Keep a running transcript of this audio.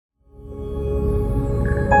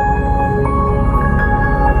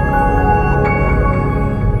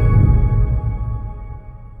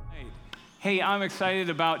I'm excited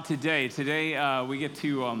about today. Today we get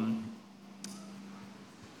to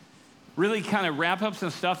really kind of wrap up some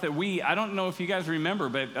stuff that I don't know if you guys remember,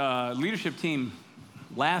 but leadership team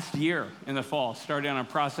last year in the fall started on a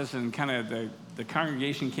process, and kind of the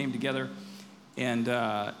congregation came together and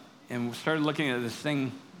started looking at this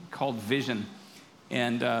thing called vision,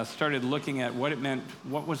 and started looking at what it meant,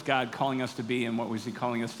 what was God calling us to be, and what was he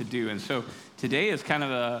calling us to do. And so today is kind of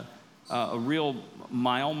a real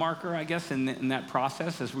mile marker, I guess, in that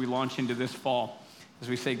process as we launch into this fall, as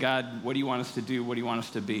we say, God, what do you want us to do? What do you want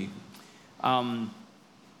us to be? I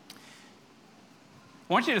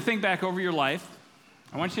want you to think back over your life.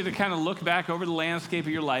 I want you to kind of look back over the landscape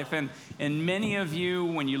of your life. And many of you,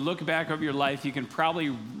 when you look back over your life, you can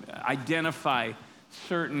probably identify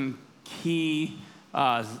certain key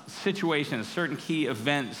situations, certain key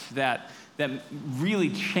events that really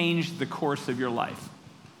changed the course of your life.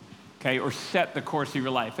 Okay, or set the course of your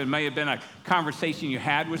life. It may have been a conversation you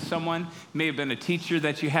had with someone. It may have been a teacher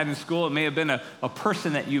that you had in school. It may have been a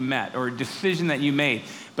person that you met or a decision that you made,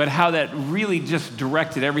 but how that really just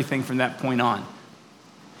directed everything from that point on.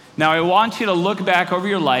 Now, I want you to look back over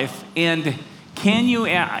your life, and can you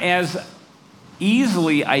as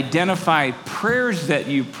easily identify prayers that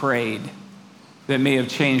you prayed that may have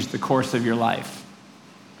changed the course of your life?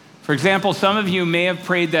 For example, some of you may have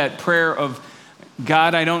prayed that prayer of,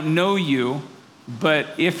 God, I don't know you, but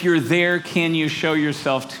if you're there, can you show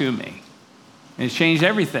yourself to me? And it changed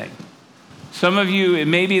everything. Some of you, it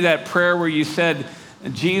may be that prayer where you said,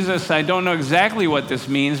 Jesus, I don't know exactly what this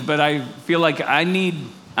means, but I feel like I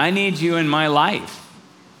need you in my life.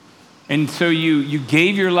 And so you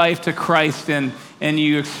gave your life to Christ and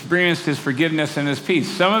you experienced his forgiveness and his peace.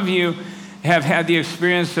 Some of you have had the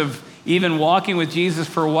experience of even walking with Jesus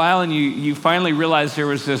for a while, and you finally realized there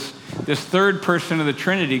was this third person of the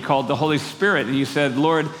Trinity called the Holy Spirit. And you said,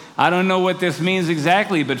 Lord, I don't know what this means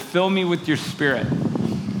exactly, but fill me with your Spirit.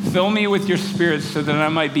 Fill me with your Spirit so that I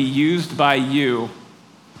might be used by you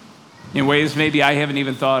in ways maybe I haven't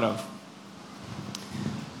even thought of.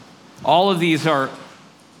 All of these are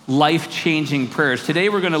life-changing prayers. Today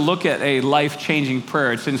we're going to look at a life-changing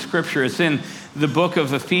prayer. It's in Scripture. It's in the book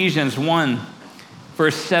of Ephesians 1,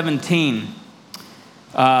 verse 17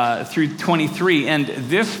 through 23. And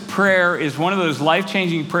this prayer is one of those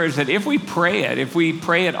life-changing prayers that if we pray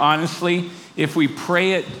it honestly, if we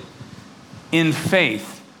pray it in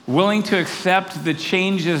faith, willing to accept the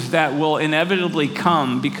changes that will inevitably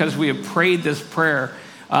come because we have prayed this prayer,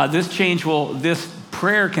 this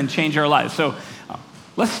prayer can change our lives. So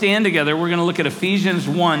let's stand together. We're going to look at Ephesians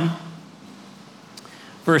 1,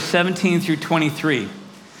 verse 17 through 23.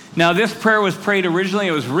 Now, this prayer was prayed originally.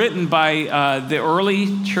 It was written by the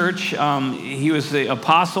early church. He was the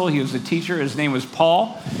apostle. He was a teacher. His name was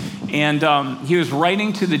Paul. And he was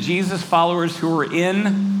writing to the Jesus followers who were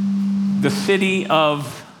in the city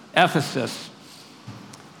of Ephesus.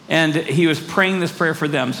 And he was praying this prayer for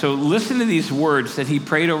them. So listen to these words that he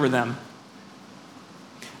prayed over them.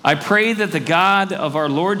 I pray that the God of our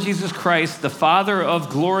Lord Jesus Christ, the Father of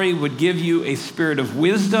glory, would give you a spirit of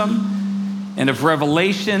wisdom and of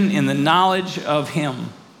revelation in the knowledge of him,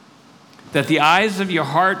 that the eyes of your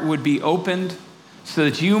heart would be opened so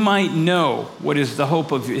that you might know what is the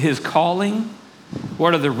hope of his calling,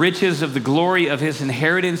 what are the riches of the glory of his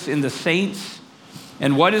inheritance in the saints,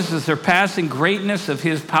 and what is the surpassing greatness of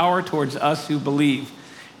his power towards us who believe,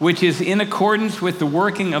 which is in accordance with the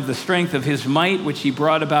working of the strength of his might, which he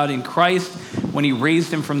brought about in Christ when he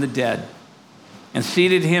raised him from the dead and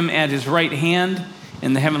seated him at his right hand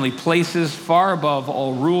in the heavenly places, far above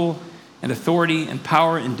all rule and authority and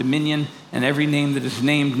power and dominion and every name that is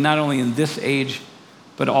named, not only in this age,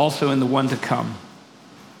 but also in the one to come.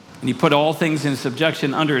 And he put all things in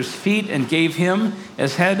subjection under his feet and gave him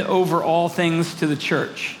as head over all things to the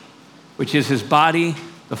church, which is his body,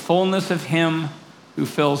 the fullness of him who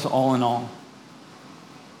fills all in all.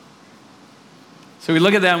 So we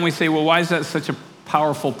look at that and we say, well, why is that such a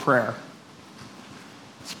powerful prayer?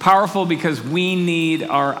 It's powerful because we need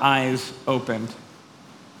our eyes opened.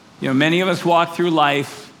 You know, many of us walk through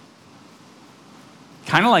life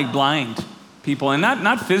kind of like blind people, and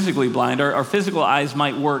not physically blind. Our physical eyes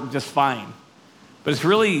might work just fine. But it's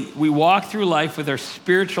really, we walk through life with our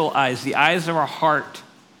spiritual eyes, the eyes of our heart,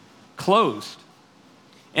 closed.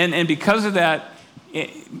 And because of that,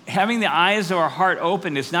 having the eyes of our heart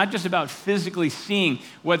open, it's not just about physically seeing.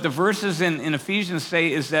 What the verses in Ephesians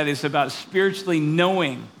say is that it's about spiritually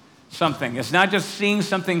knowing something. It's not just seeing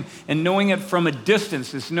something and knowing it from a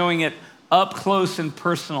distance. It's knowing it up close and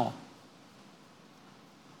personal.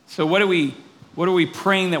 So what are we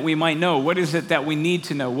praying that we might know? What is it that we need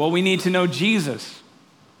to know? Well, we need to know Jesus.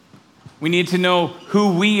 We need to know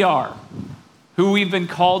who we are, who we've been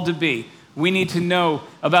called to be. We need to know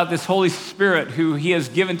about this Holy Spirit who he has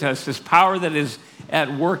given to us, this power that is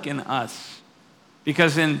at work in us.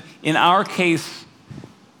 Because in our case,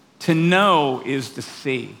 to know is to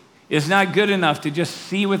see. It's not good enough to just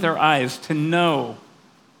see with our eyes. To know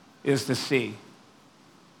is to see.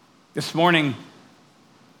 This morning,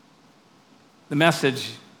 the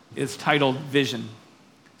message is titled Vision.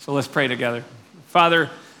 So let's pray together. Father,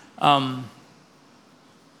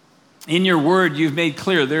 in your word, you've made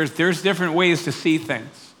clear there's different ways to see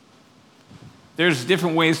things. There's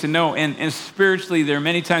different ways to know. And spiritually, there are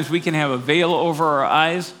many times we can have a veil over our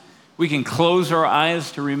eyes. We can close our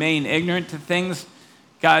eyes to remain ignorant to things.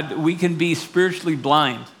 God, we can be spiritually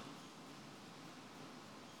blind.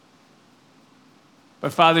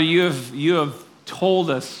 But Father, you have told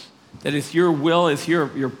us that it's your will, it's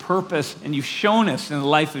your purpose, and you've shown us in the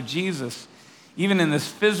life of Jesus, even in this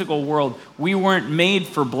physical world, we weren't made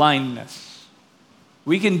for blindness.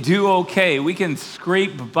 We can do okay. We can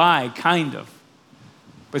scrape by, kind of.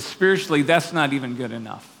 But spiritually, that's not even good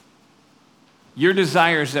enough. Your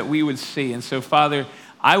desire is that we would see. And so, Father,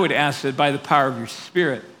 I would ask that by the power of your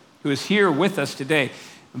Spirit, who is here with us today,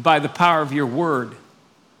 by the power of your word,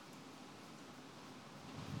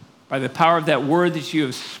 by the power of that word that you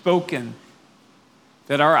have spoken,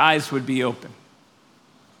 that our eyes would be open.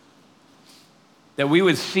 That we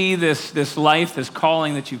would see this life, this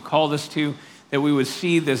calling that you've called us to, that we would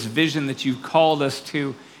see this vision that you've called us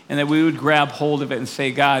to, and that we would grab hold of it and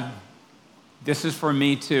say, God, this is for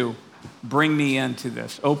me too. Bring me into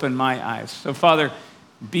this. Open my eyes. So, Father,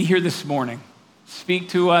 be here this morning. Speak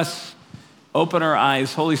to us. Open our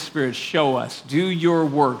eyes. Holy Spirit, show us. Do your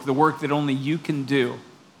work, the work that only you can do.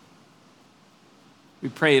 We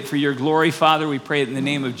pray it for your glory, Father. We pray it in the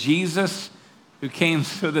name of Jesus, who came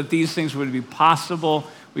so that these things would be possible.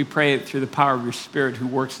 We pray it through the power of your Spirit who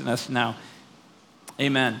works in us now.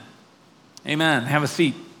 Amen. Amen. Have a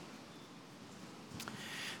seat.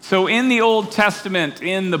 So in the Old Testament,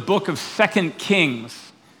 in the book of 2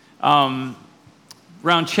 Kings, around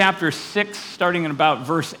chapter 6, starting in about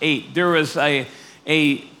verse 8, there was a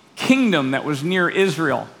kingdom that was near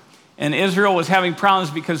Israel. And Israel was having problems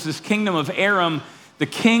because this kingdom of Aram, the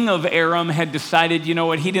king of Aram had decided, you know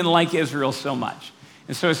what, he didn't like Israel so much.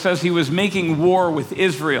 And so it says he was making war with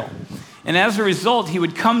Israel. And as a result, he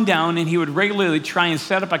would come down and he would regularly try and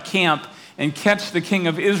set up a camp and catch the king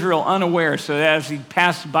of Israel unaware, so that as he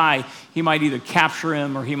passed by, he might either capture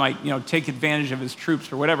him or he might, take advantage of his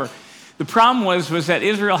troops or whatever. The problem was that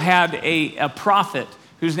Israel had a prophet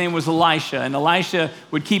whose name was Elisha, and Elisha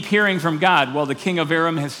would keep hearing from God, well, the king of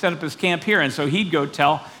Aram has set up his camp here, and so he'd go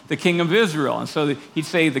tell the king of Israel. And so he'd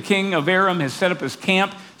say, the king of Aram has set up his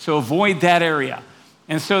camp, so avoid that area.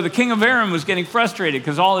 And so the king of Aram was getting frustrated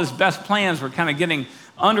because all his best plans were kind of getting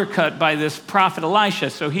undercut by this prophet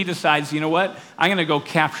Elisha. So he decides, you know what, I'm going to go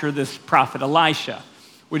capture this prophet Elisha,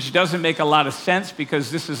 which doesn't make a lot of sense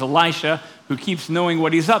because this is Elisha who keeps knowing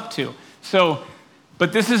what he's up to.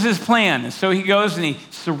 But this is his plan. And so he goes and he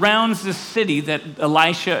surrounds the city that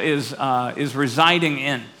Elisha is residing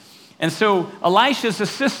in. And so Elisha's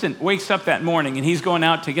assistant wakes up that morning and he's going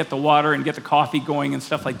out to get the water and get the coffee going and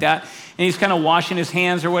stuff like that. And he's kind of washing his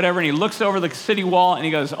hands or whatever. And he looks over the city wall and he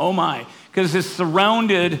goes, oh my, because it's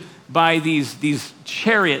surrounded by these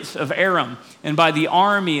chariots of Aram and by the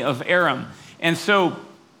army of Aram. And so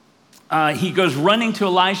he goes running to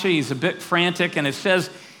Elisha. He's a bit frantic. And he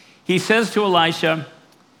says to Elisha,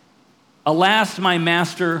 alas, my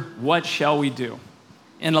master, what shall we do?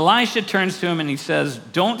 And Elisha turns to him and he says,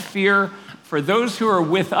 don't fear, for those who are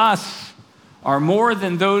with us are more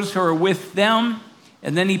than those who are with them.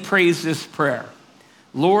 And then he prays this prayer.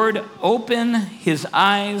 Lord, open his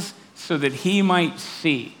eyes so that he might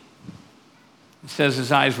see. It says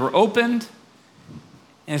his eyes were opened.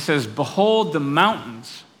 And it says, behold, the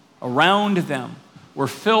mountains around them were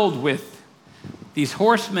filled with these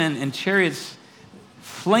horsemen and chariots,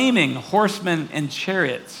 flaming horsemen and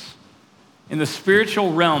chariots. In the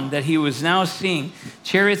spiritual realm that he was now seeing,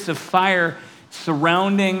 chariots of fire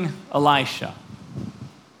surrounding Elisha.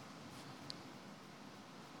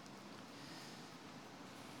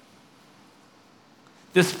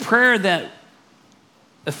 This prayer that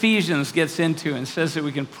Ephesians gets into and says that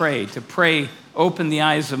we can pray, to pray, open the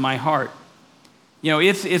eyes of my heart.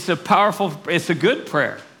 It's a good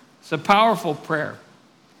prayer. It's a powerful prayer.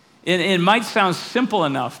 It might sound simple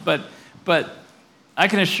enough, but I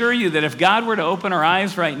can assure you that if God were to open our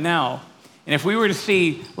eyes right now, and if we were to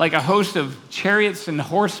see like a host of chariots and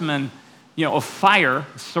horsemen, of fire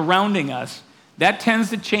surrounding us, that tends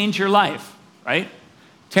to change your life, right?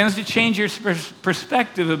 Tends to change your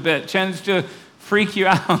perspective a bit, tends to freak you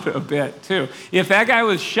out a bit too. If that guy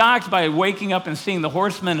was shocked by waking up and seeing the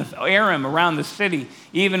horsemen of Aram around the city,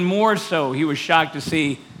 even more so, he was shocked to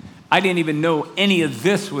see, I didn't even know any of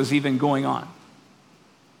this was even going on.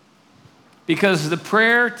 Because the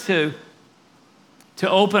prayer to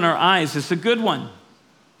open our eyes is a good one,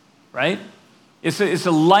 right? It's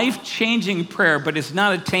a life-changing prayer, but it's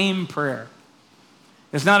not a tame prayer.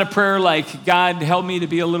 It's not a prayer like, God, help me to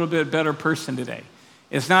be a little bit better person today.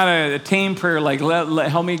 It's not a tame prayer like,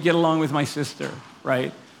 help me get along with my sister,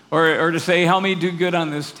 right? Or to say, help me do good on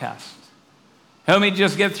this test. Help me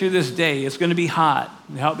just get through this day. It's going to be hot.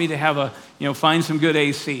 Help me to have find some good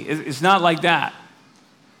AC. It's not like that.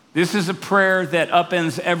 This is a prayer that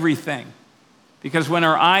upends everything. Because when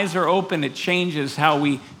our eyes are open, it changes how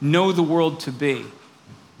we know the world to be.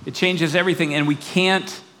 It changes everything, and we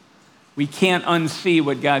can't unsee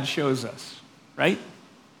what God shows us, right?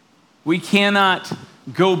 We cannot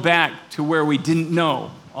go back to where we didn't know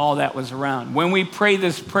all that was around. When we pray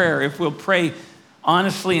this prayer, if we'll pray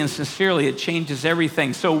honestly and sincerely, it changes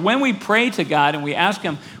everything. So when we pray to God and we ask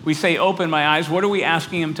him, we say, open my eyes, what are we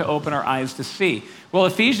asking him to open our eyes to see? Well,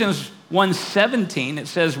 Ephesians 1:17, it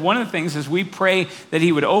says one of the things is we pray that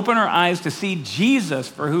he would open our eyes to see Jesus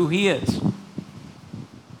for who he is.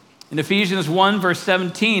 In Ephesians 1, verse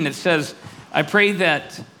 17, it says, I pray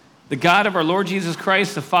that the God of our Lord Jesus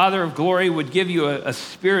Christ, the Father of glory, would give you a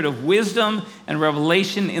spirit of wisdom and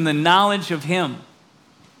revelation in the knowledge of him.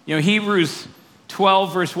 Hebrews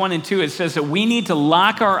 12, verse 1 and 2, it says that we need to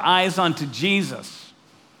lock our eyes onto Jesus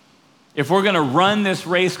if we're going to run this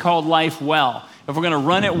race called life well. If we're going to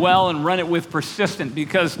run it well and run it with persistence,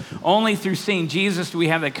 because only through seeing Jesus do we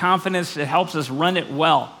have the confidence that helps us run it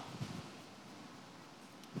well.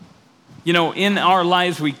 In our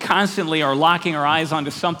lives, we constantly are locking our eyes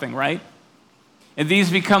onto something, right? And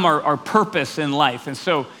these become our purpose in life. And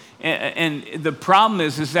so, and the problem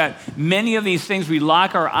is that many of these things we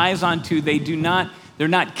lock our eyes onto, they're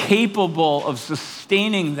not capable of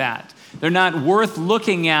sustaining that. They're not worth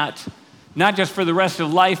looking at, not just for the rest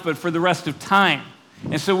of life, but for the rest of time.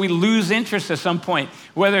 And so we lose interest at some point,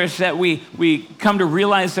 whether it's that we come to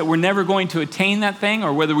realize that we're never going to attain that thing,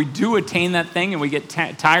 or whether we do attain that thing and we get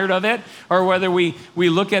tired of it, or whether we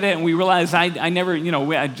look at it and we realize I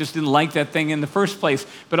just didn't like that thing in the first place.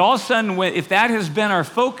 But all of a sudden, if that has been our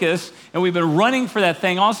focus and we've been running for that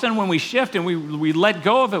thing, all of a sudden when we shift and we let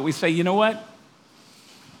go of it, we say, you know what?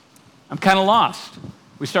 I'm kind of lost.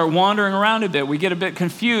 We start wandering around a bit. We get a bit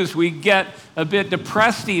confused. We get a bit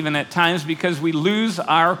depressed even at times because we lose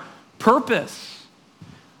our purpose.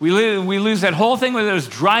 We lose that whole thing that was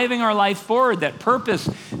driving our life forward, that purpose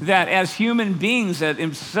that as human beings, that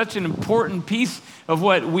is such an important piece of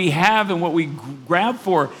what we have and what we grab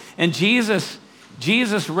for. And Jesus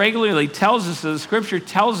regularly tells us, the scripture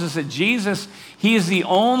tells us that Jesus, he is the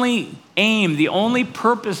only aim, the only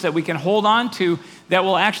purpose that we can hold on to that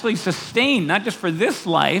will actually sustain, not just for this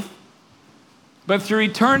life, but through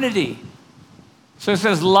eternity. So it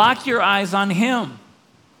says, lock your eyes on him.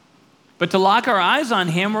 But to lock our eyes on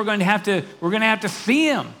him, we're going to have to see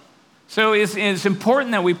him. So it's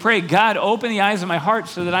important that we pray, God, open the eyes of my heart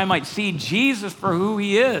so that I might see Jesus for who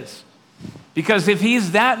he is. Because if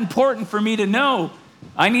he's that important for me to know,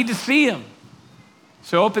 I need to see him.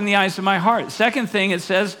 So open the eyes of my heart. Second thing, it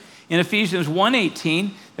says in Ephesians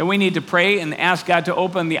 1:18 that we need to pray and ask God to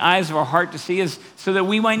open the eyes of our heart to see is so that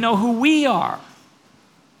we might know who we are.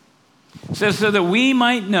 It says so that we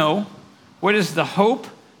might know what is the hope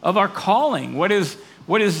of our calling. What is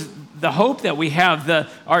the hope that we have,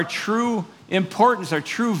 our true importance, our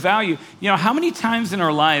true value. How many times in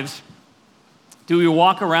our lives do we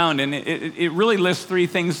walk around, and it really lists three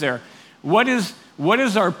things there. What is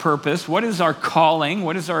our purpose? What is our calling?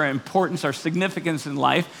 What is our importance, our significance in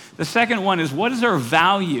life? The second one is, what is our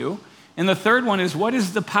value? And the third one is, what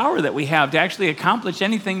is the power that we have to actually accomplish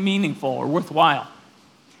anything meaningful or worthwhile?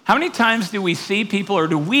 How many times do we see people, or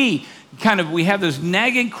do we have those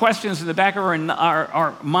nagging questions in the back of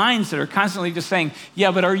our minds that are constantly just saying,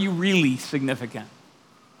 yeah, but are you really significant?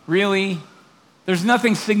 Really? There's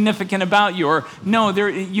nothing significant about you. Or, no,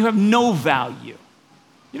 you have no value.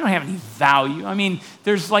 You don't have any value. I mean,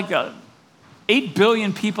 there's like 8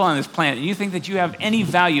 billion people on this planet, and you think that you have any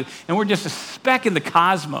value, and we're just a speck in the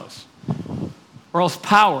cosmos. Or else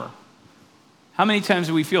power. How many times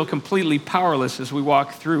do we feel completely powerless as we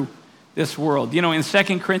walk through this world? In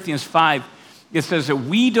 2 Corinthians 5, it says that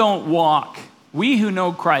we don't walk, we who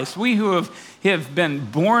know Christ, we who have been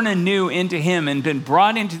born anew into him and been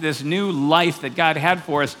brought into this new life that God had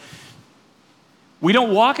for us, We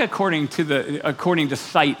don't walk according to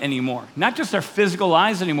sight anymore, not just our physical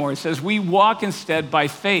eyes anymore. It says we walk instead by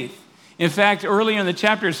faith. In fact, earlier in the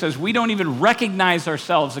chapter, it says we don't even recognize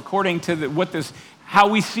ourselves according to how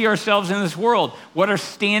we see ourselves in this world, what our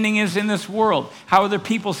standing is in this world, how other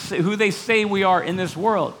people, who they say we are in this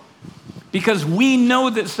world. Because we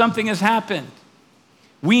know that something has happened.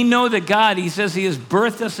 We know that God, he says he has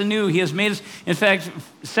birthed us anew. He has made us, in fact,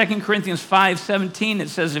 2 Corinthians 5:17, it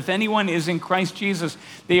says, if anyone is in Christ Jesus,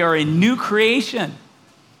 they are a new creation.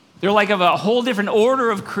 They're like of a whole different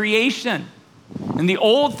order of creation. And the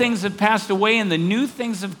old things have passed away and the new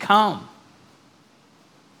things have come.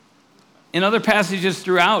 In other passages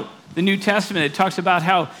throughout the New Testament, it talks about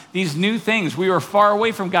how these new things, we were far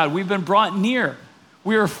away from God. We've been brought near.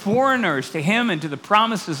 We are foreigners to him and to the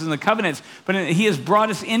promises and the covenants, but he has brought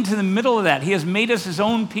us into the middle of that. He has made us his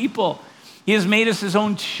own people. He has made us his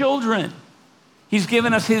own children. He's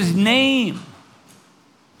given us his name.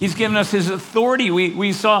 He's given us his authority.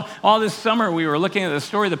 We saw all this summer, we were looking at the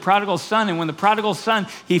story of the prodigal son, and when the prodigal son,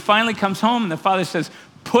 he finally comes home, and the father says,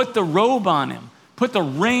 put the robe on him, put the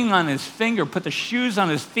ring on his finger, put the shoes on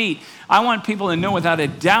his feet. I want people to know without a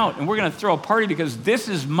doubt, and we're going to throw a party because this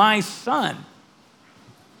is my son.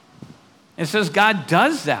 It says God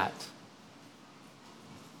does that.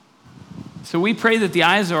 So we pray that the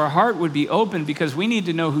eyes of our heart would be open because we need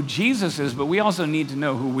to know who Jesus is, but we also need to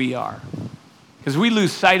know who we are. Because we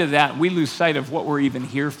lose sight of that. We lose sight of what we're even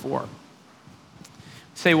here for.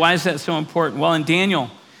 Say, why is that so important? Well, in Daniel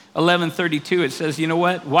 11:32, it says, you know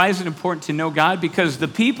what? Why is it important to know God? Because the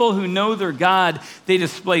people who know their God, they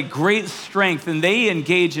display great strength and they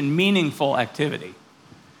engage in meaningful activity.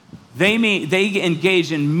 They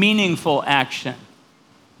engage in meaningful action,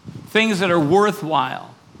 things that are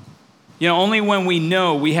worthwhile. You know, only when we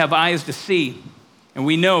know, we have eyes to see, and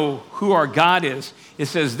we know who our God is, it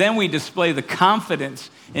says, then we display the confidence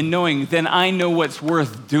in knowing, then I know what's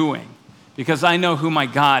worth doing, because I know who my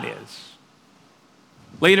God is.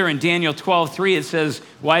 Later in Daniel 12:3, it says,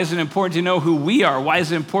 why is it important to know who we are? Why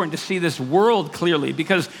is it important to see this world clearly?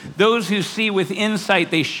 Because those who see with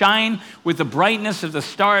insight, they shine with the brightness of the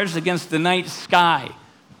stars against the night sky,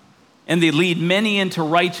 and they lead many into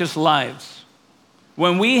righteous lives.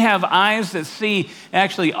 When we have eyes that see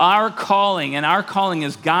actually our calling, and our calling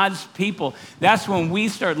is God's people, that's when we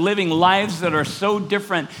start living lives that are so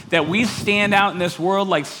different that we stand out in this world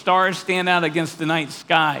like stars stand out against the night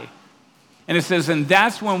sky. And it says, and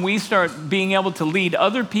that's when we start being able to lead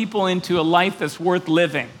other people into a life that's worth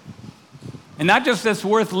living. And not just that's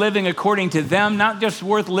worth living according to them, not just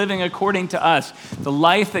worth living according to us. The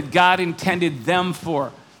life that God intended them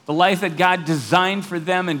for. The life that God designed for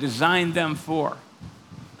them and designed them for.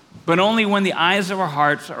 But only when the eyes of our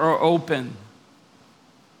hearts are open.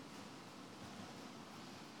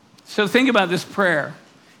 So think about this prayer.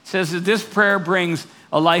 It says that this prayer brings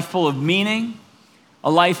a life full of meaning,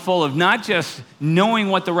 a life full of not just knowing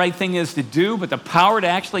what the right thing is to do, but the power to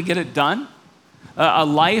actually get it done. A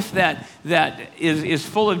life that is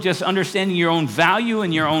full of just understanding your own value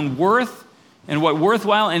and your own worth and what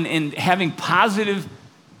worthwhile and having positive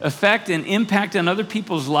effect and impact on other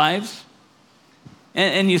people's lives.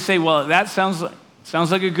 And you say, well, that sounds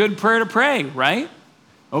like a good prayer to pray, right?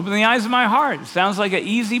 Open the eyes of my heart. It sounds like an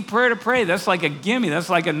easy prayer to pray. That's like a gimme. That's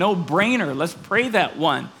like a no-brainer. Let's pray that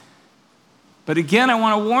one. But again, I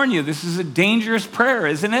want to warn you, this is a dangerous prayer,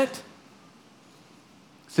 isn't it?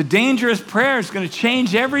 It's a dangerous prayer. It's going to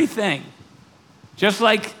change everything. Just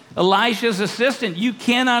like Elisha's assistant, you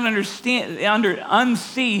cannot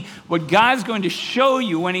unsee what God's going to show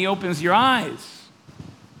you when he opens your eyes.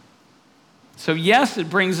 So yes, it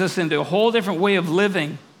brings us into a whole different way of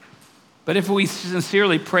living. But if we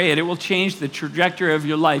sincerely pray it, it will change the trajectory of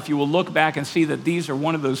your life. You will look back and see that these are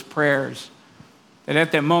one of those prayers that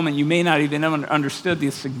at that moment you may not even have understood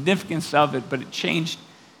the significance of it, but it changed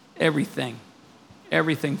everything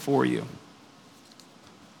for you.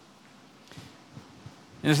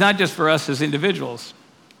 And it's not just for us as individuals.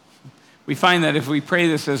 We find that if we pray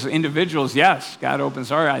this as individuals, yes, God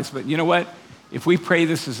opens our eyes. But you know what? If we pray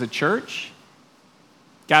this as a church,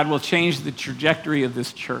 God will change the trajectory of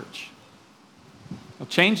this church. He'll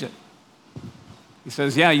change it. He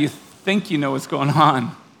says, yeah, you think you know what's going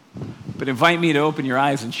on, but invite me to open your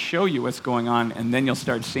eyes and show you what's going on, and then you'll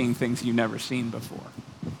start seeing things you've never seen before.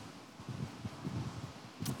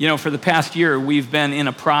 You know, for the past year, we've been in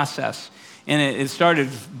a process, and it started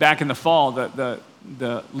back in the fall.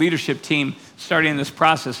 The leadership team started in this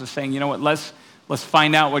process of saying, you know what, let's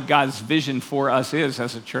find out what God's vision for us is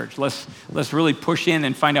as a church. Let's really push in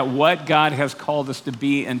and find out what God has called us to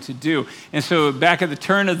be and to do. And so back at the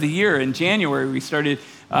turn of the year in January, we started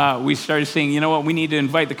we started saying, you know what, we need to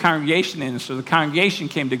invite the congregation in. So the congregation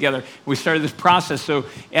came together. We started this process. So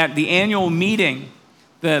at the annual meeting,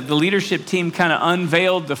 the leadership team kind of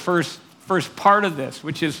unveiled the first part of this,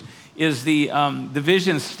 which is the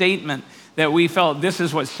vision statement that we felt this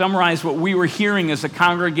is what summarized what we were hearing as a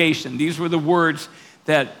congregation. These were the words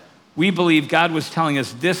that we believe God was telling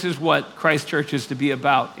us, this is what Christ Church is to be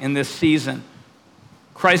about in this season.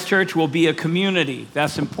 Christ Church will be a community.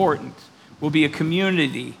 That's important. Will be a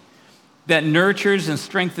community that nurtures and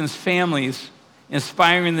strengthens families,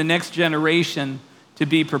 inspiring the next generation to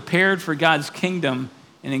be prepared for God's kingdom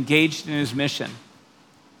and engaged in his mission.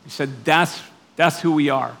 He said, that's who we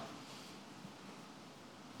are.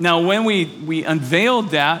 Now, when we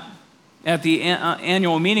unveiled that at the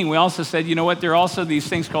annual meeting, we also said, you know what, there are also these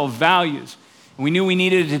things called values. And we knew we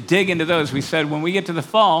needed to dig into those. We said, when we get to the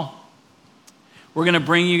fall, we're going to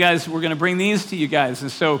bring these to you guys.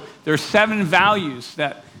 And so there's 7 values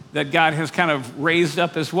that God has kind of raised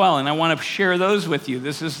up as well. And I want to share those with you.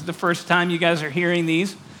 This is the first time you guys are hearing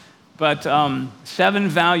these. But 7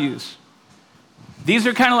 values. These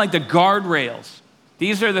are kind of like the guardrails.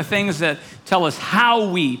 These are the things that tell us how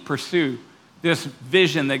we pursue this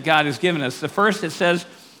vision that God has given us. The first, it says,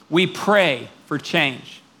 we pray for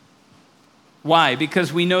change. Why?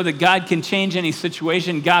 Because we know that God can change any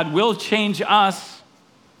situation. God will change us.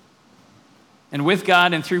 And with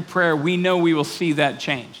God and through prayer, we know we will see that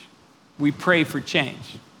change. We pray for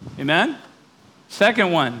change. Amen?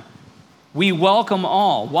 Second one, we welcome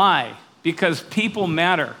all. Why? Because people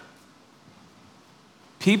matter.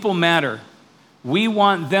 People matter. We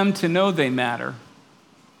want them to know they matter,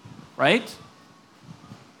 right?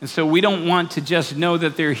 And so we don't want to just know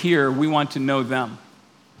that they're here. We want to know them.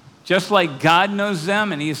 Just like God knows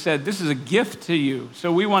them, and he said, this is a gift to you.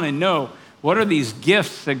 So we want to know, what are these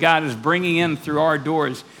gifts that God is bringing in through our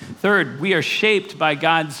doors? Third, we are shaped by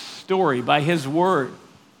God's story, by his word.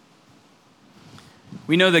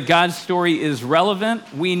 We know that God's story is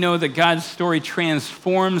relevant. We know that God's story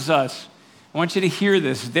transforms us. I want you to hear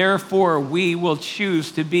this. Therefore, we will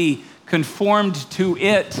choose to be conformed to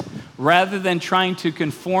it rather than trying to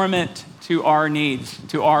conform it to our needs,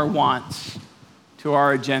 to our wants, to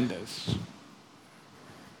our agendas.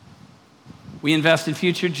 We invest in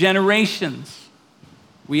future generations.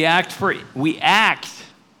 We act. We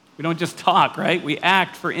don't just talk, right? We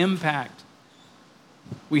act for impact.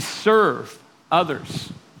 We serve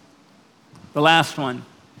others. The last one.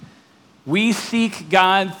 We seek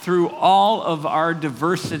God through all of our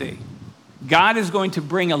diversity. God is going to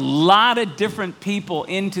bring a lot of different people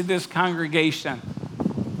into this congregation.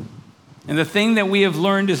 And the thing that we have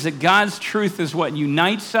learned is that God's truth is what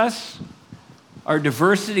unites us. Our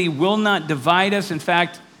diversity will not divide us. In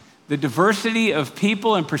fact, the diversity of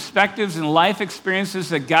people and perspectives and life experiences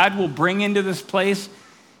that God will bring into this place,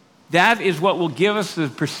 that is what will give us the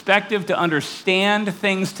perspective to understand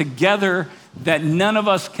things together that none of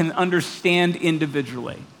us can understand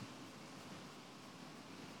individually.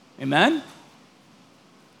 Amen?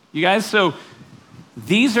 You guys, so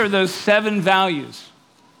these are those 7 values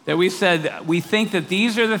that we said, we think that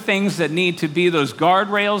these are the things that need to be those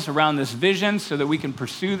guardrails around this vision so that we can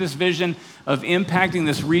pursue this vision of impacting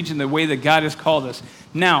this region the way that God has called us.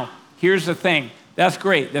 Now, here's the thing. That's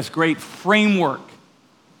great. That's great framework.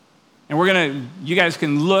 And you guys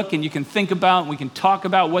can look and you can think about and we can talk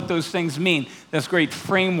about what those things mean. That's great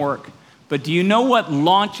framework. But do you know what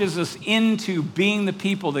launches us into being the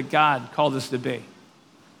people that God called us to be?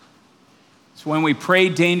 It's when we pray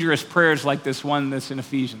dangerous prayers like this one that's in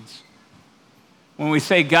Ephesians. When we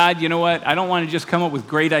say, God, you know what? I don't want to just come up with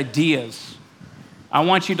great ideas. I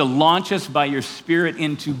want you to launch us by your Spirit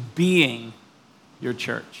into being your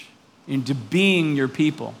church, into being your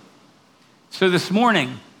people. So this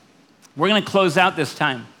morning, we're going to close out this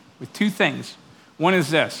time with 2 things. One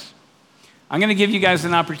is this. I'm going to give you guys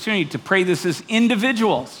an opportunity to pray this as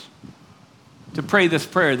individuals, to pray this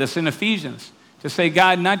prayer, this in Ephesians, to say,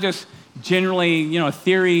 God, not just generally,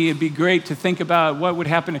 theory, it'd be great to think about what would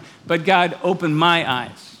happen, but God, open my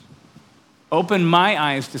eyes. Open my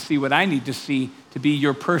eyes to see what I need to see to be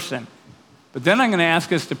your person. But then I'm going to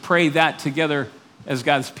ask us to pray that together as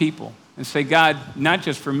God's people and say, God, not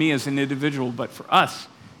just for me as an individual, but for us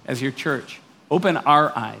as your church. Open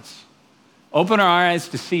our eyes. Open our eyes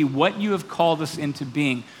to see what you have called us into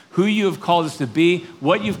being, who you have called us to be,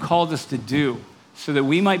 what you've called us to do, so that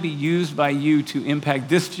we might be used by you to impact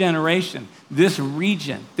this generation, this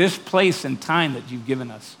region, this place and time that you've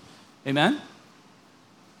given us. Amen?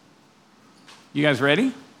 You guys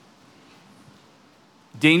ready?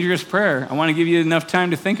 Dangerous prayer. I want to give you enough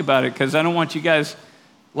time to think about it because I don't want you guys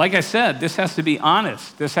Like I said, this has to be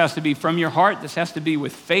honest. This has to be from your heart. This has to be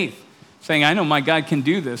with faith, saying, I know my God can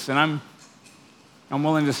do this, and I'm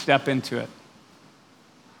willing to step into it.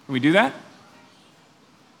 Can we do that?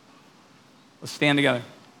 Let's stand together.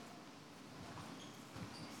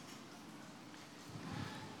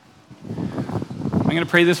 I'm going to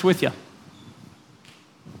pray this with you.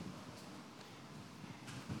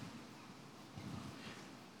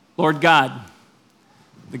 Lord God,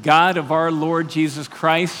 the God of our Lord Jesus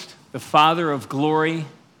Christ, the Father of glory,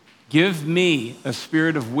 give me a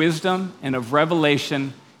spirit of wisdom and of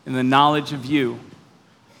revelation in the knowledge of you,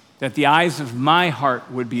 that the eyes of my heart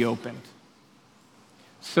would be opened,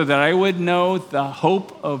 so that I would know the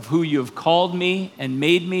hope of who you have called me and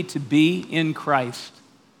made me to be in Christ,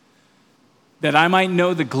 that I might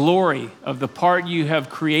know the glory of the part you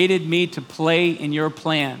have created me to play in your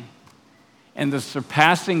plan, and the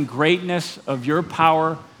surpassing greatness of your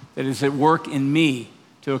power that is at work in me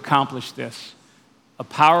to accomplish this, a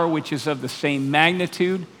power which is of the same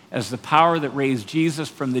magnitude as the power that raised Jesus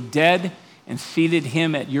from the dead and seated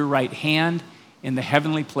him at your right hand in the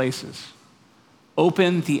heavenly places.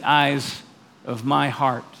 Open the eyes of my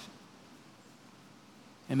heart.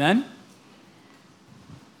 Amen?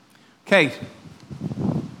 Okay,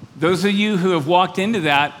 those of you who have walked into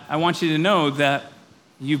that, I want you to know that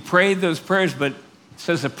you prayed those prayers, but it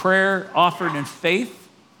says a prayer offered in faith,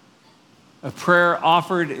 a prayer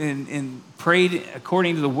offered in prayed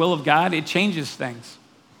according to the will of God, it changes things.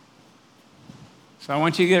 So I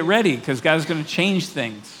want you to get ready, because God's going to change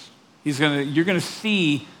things. You're going to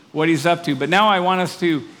see what he's up to. But now I want us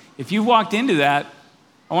to, if you walked into that,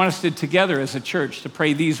 I want us to together as a church to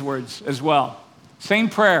pray these words as well. Same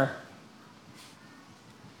prayer.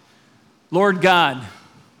 Lord God,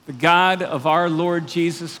 the God of our Lord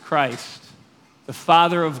Jesus Christ, the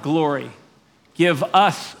Father of glory, give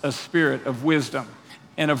us a spirit of wisdom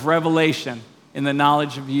and of revelation in the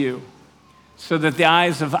knowledge of you, so that the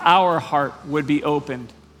eyes of our heart would be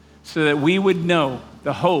opened, so that we would know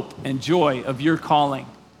the hope and joy of your calling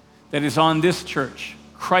that is on this church,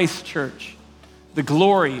 Christ Church, the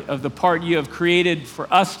glory of the part you have created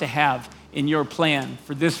for us to have in your plan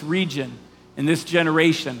for this region and this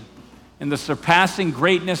generation, and the surpassing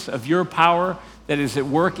greatness of your power that is at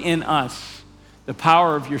work in us, the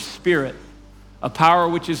power of your Spirit, a power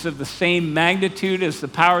which is of the same magnitude as the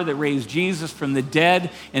power that raised Jesus from the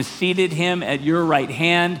dead and seated him at your right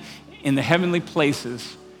hand in the heavenly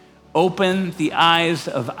places. Open the eyes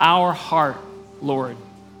of our heart, Lord.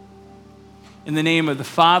 In the name of the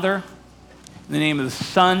Father, in the name of the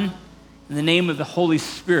Son, in the name of the Holy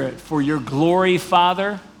Spirit, for your glory,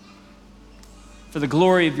 Father, for the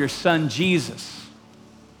glory of your Son, Jesus,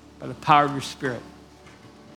 by the power of your Spirit.